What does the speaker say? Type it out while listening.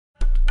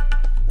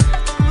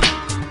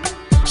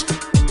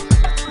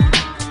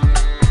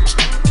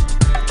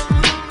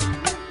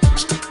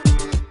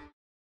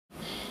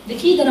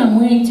key that I'm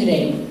wearing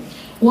today.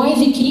 Why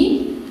the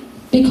key?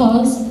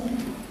 Because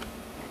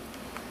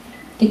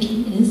the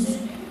key is,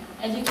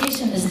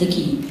 education is the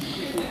key.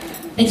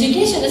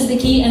 Education is the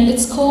key, and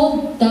it's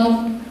called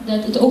that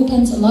it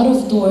opens a lot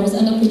of doors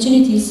and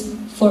opportunities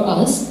for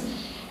us.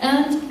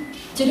 And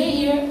today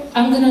here,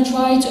 I'm gonna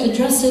try to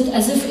address it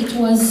as if it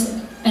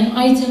was an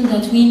item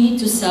that we need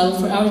to sell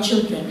for our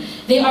children.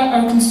 They are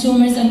our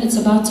consumers, and it's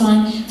about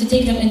time to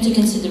take them into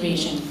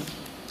consideration.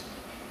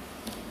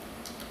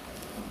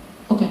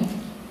 Okay.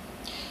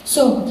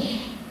 So,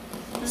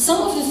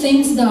 some of the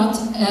things that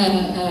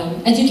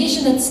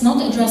education that's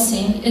not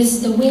addressing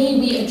is the way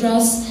we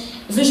address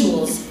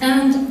visuals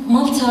and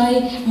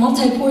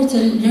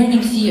multi-portal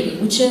learning theory,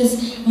 which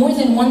is more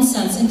than one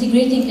sense,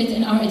 integrating it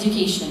in our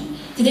education.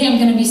 Today I'm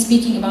going to be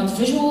speaking about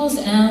visuals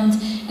and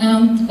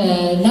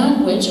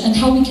language and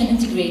how we can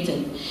integrate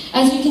it.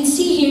 As you can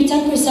see here,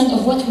 10%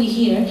 of what we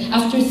hear,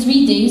 after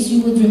 3 days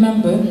you would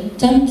remember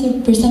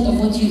 10% of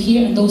what you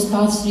hear in those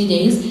past 3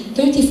 days,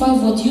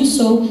 35% what you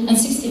saw, and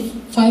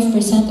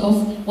 65%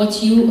 of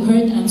what you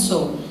heard and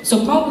saw.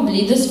 So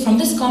probably from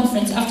this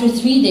conference, after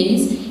 3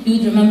 days, you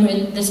would remember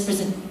this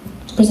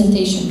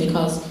presentation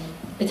because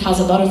it has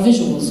a lot of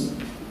visuals.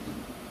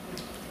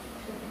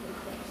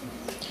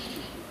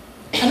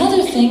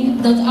 Another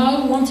thing that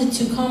I wanted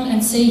to come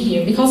and say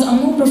here, because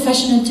I'm not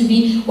professional to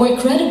be, or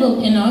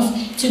credible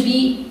enough to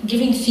be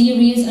giving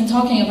theories and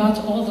talking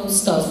about all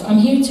those stuff. I'm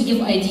here to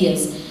give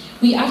ideas.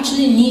 We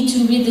actually need to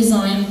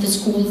redesign the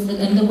schools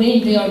and the way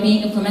they are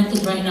being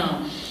implemented right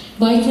now.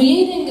 By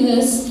creating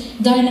this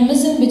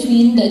dynamism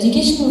between the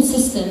educational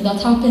system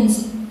that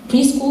happens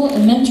preschool,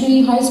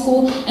 elementary, high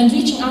school, and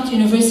reaching out to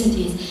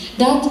universities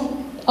that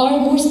are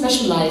more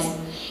specialized.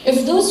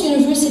 If those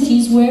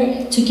universities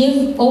were to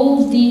give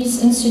all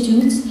these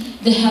institutes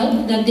the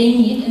help that they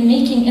need in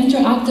making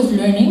interactive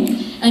learning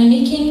and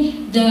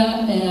making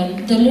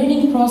the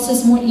learning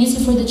process more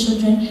easy for the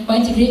children by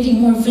integrating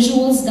more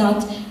visuals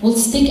that will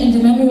stick in the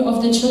memory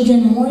of the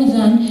children more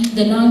than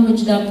the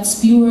language that's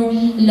pure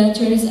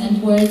letters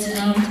and words,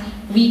 and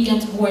we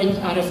get bored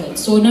out of it.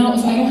 So now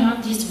if I don't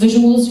have these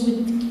visuals, you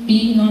would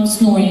be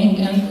snoring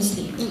and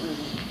asleep.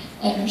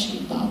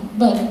 Actually bad,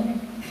 but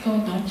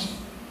going back.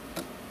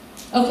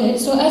 Okay,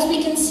 so as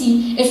we can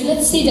see, if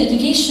let's say the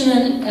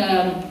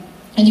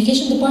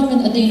education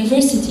department at the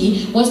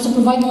university was to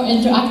provide more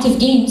interactive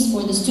games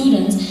for the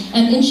students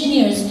and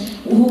engineers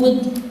who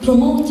would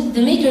promote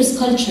the maker's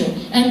culture,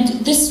 and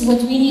this is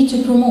what we need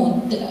to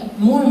promote,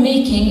 more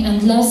making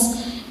and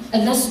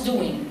less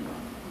doing.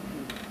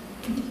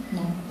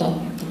 No, that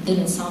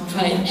didn't sound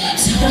right.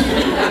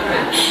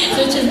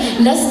 So it's just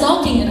less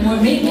talking and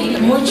more making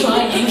and more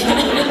trying.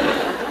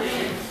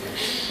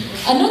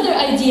 Another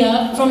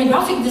idea from a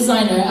graphic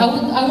designer,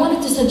 I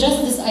wanted to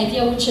suggest this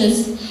idea, which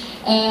is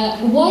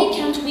why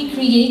can't we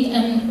create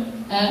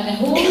a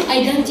whole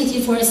identity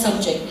for a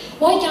subject?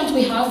 Why can't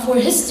we have for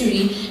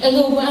history a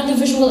logo and a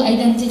visual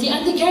identity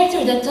and the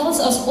character that tells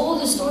us all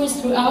the stories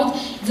throughout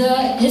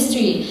the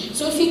history?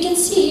 So if you can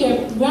see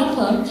here,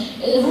 Grandpa,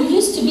 who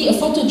used to be a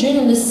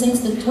photojournalist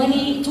since the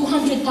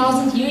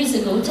 200,000 years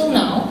ago till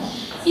now,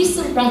 he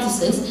still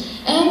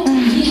practices, and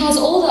he has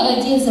all the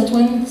ideas that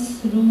went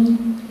through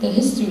the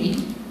history.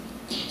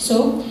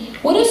 So,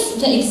 what if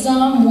the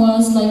exam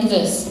was like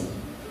this?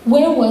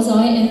 Where was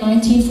I in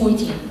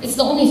 1914? It's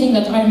the only thing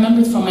that I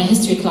remembered from my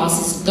history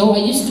classes, though I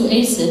used to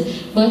ace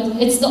it,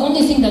 but it's the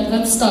only thing that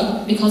got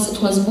stuck because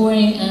it was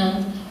boring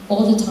and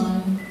all the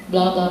time,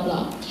 blah, blah,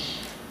 blah.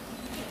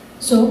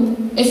 So,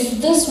 if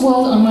this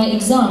was on my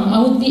exam, I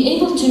would be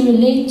able to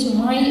relate to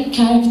my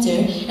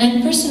character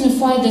and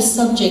personify this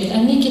subject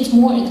and make it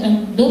more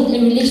and build a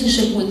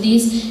relationship with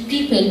these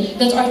people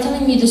that are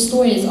telling me the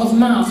stories of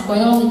math,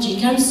 biology,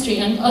 chemistry,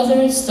 and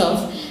other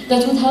stuff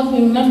that would help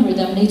me remember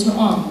them later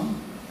on.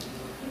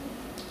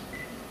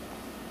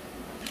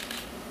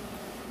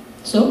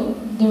 So,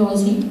 there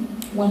was he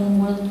when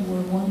World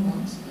War I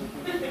was.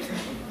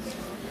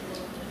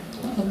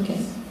 Okay.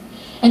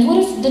 And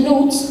what if the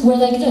notes were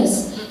like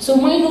this? So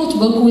my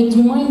notebook would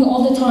remind me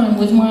all the time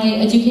with my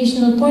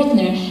educational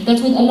partner that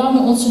would allow me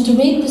also to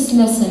rate this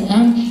lesson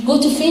and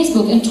go to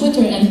Facebook and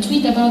Twitter and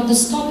tweet about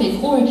this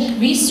topic or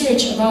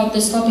research about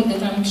this topic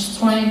that I'm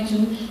trying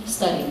to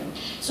study.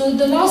 So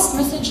the last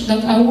message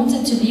that I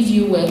wanted to leave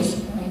you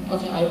with,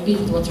 okay, I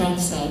repeated what Rand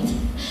said.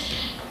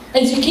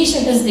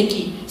 Education is the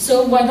key.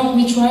 So why don't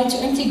we try to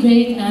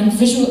integrate and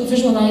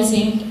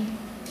visualizing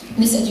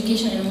this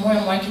education in a more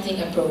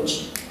marketing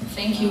approach?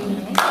 Thank you.